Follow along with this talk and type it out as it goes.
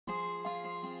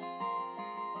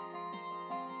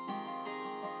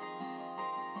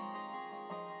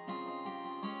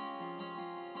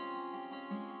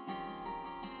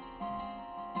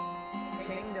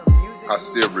I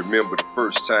still remember the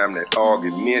first time that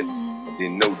argument. I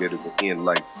didn't know that it would end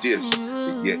like this,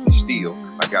 but yet and still,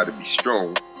 I gotta be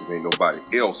strong, cause ain't nobody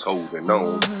else holding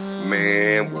on.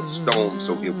 Man, one storm,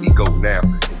 so here we go now.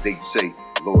 And they say,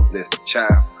 Lord bless the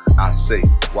child. I say,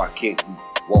 why can't we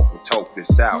walk and talk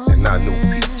this out? And I know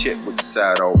Pete Check with the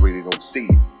side already don't see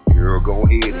it. Girl, go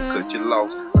ahead and cut your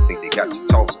loss. I think they got you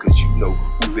tossed, cause you know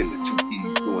who been the 2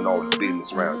 E's doing all the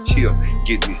business around here.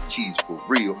 Getting this cheese for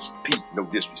real. Pete, no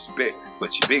disrespect,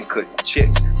 but she been cutting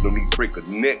checks. No need to break her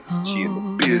neck. She in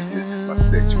the business. My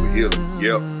sexual healing,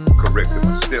 yep. Corrected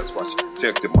my steps while she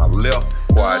protected my left.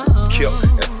 Quiet as kept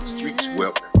as the streets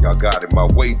wept. Y'all got in my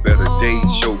way, better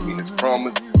days. Showed me his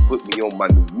promise. Put me on my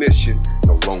new mission.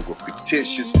 No longer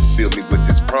fictitious. Fill me with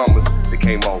his promise.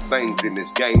 Became all things in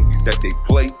this game that they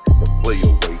play. The play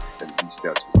away. At least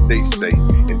that's what they say.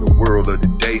 In the world of the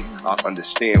day, I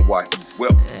understand why he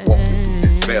wept. Walking through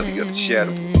this valley of the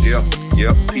shadow of death.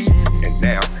 Yep, Pete. And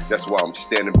now, that's why I'm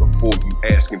standing before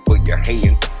you asking for your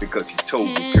hand. Because he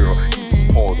told me, girl, he was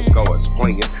part of God's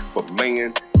plan. But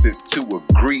man, since two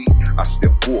agreed, I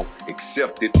step forth,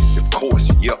 accepted the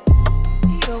course, yep.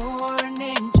 You're an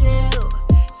angel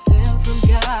sent from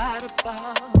God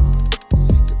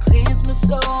above to cleanse my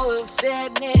soul of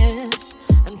sadness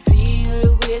and fill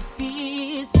it with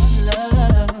peace and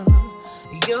love.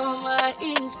 You're my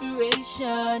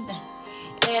inspiration,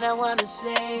 and I want to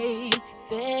say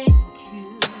thank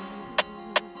you.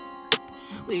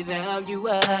 Without you,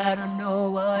 I don't know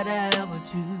what I would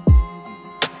do.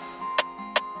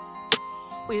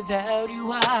 Without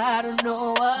you, I don't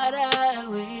know what I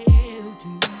will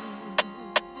do.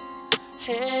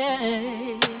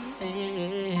 Hey,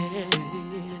 hey.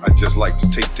 I just like to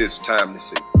take this time to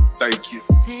say thank you,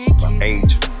 my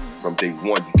angel. From day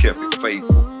one, you kept it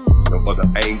faithful. No other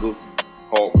angles,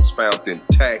 heart was found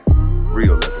intact.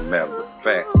 Real as a matter of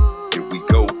fact. Here we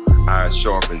go, iron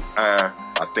sharpens iron.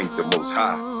 I thank the Most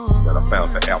High that I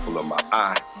found the apple of my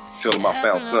eye. Tell him I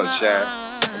found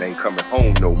sunshine and ain't coming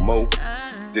home no more.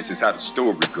 This is how the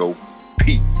story go.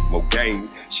 Pete, more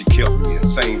game. She kept me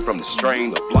insane from the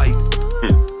strain of life.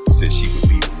 Said she would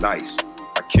be nice.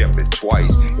 I kept it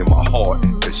twice in my heart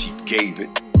that she gave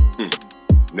it.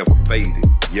 Never faded.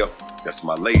 Yep, that's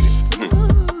my lady.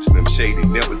 Slim Shady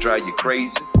never drive you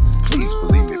crazy. Please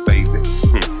believe me, baby.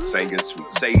 Singing sweet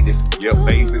Sadie. Yeah,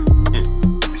 baby.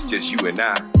 It's just you and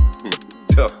I.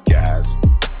 Tough guys.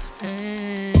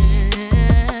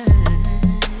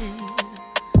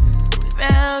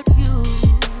 Without you,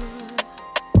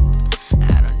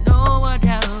 I don't know what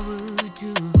I would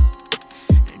do.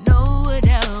 Don't know what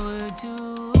I would do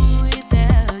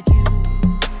without you.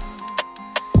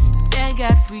 Thank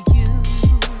God for you,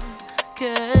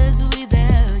 'cause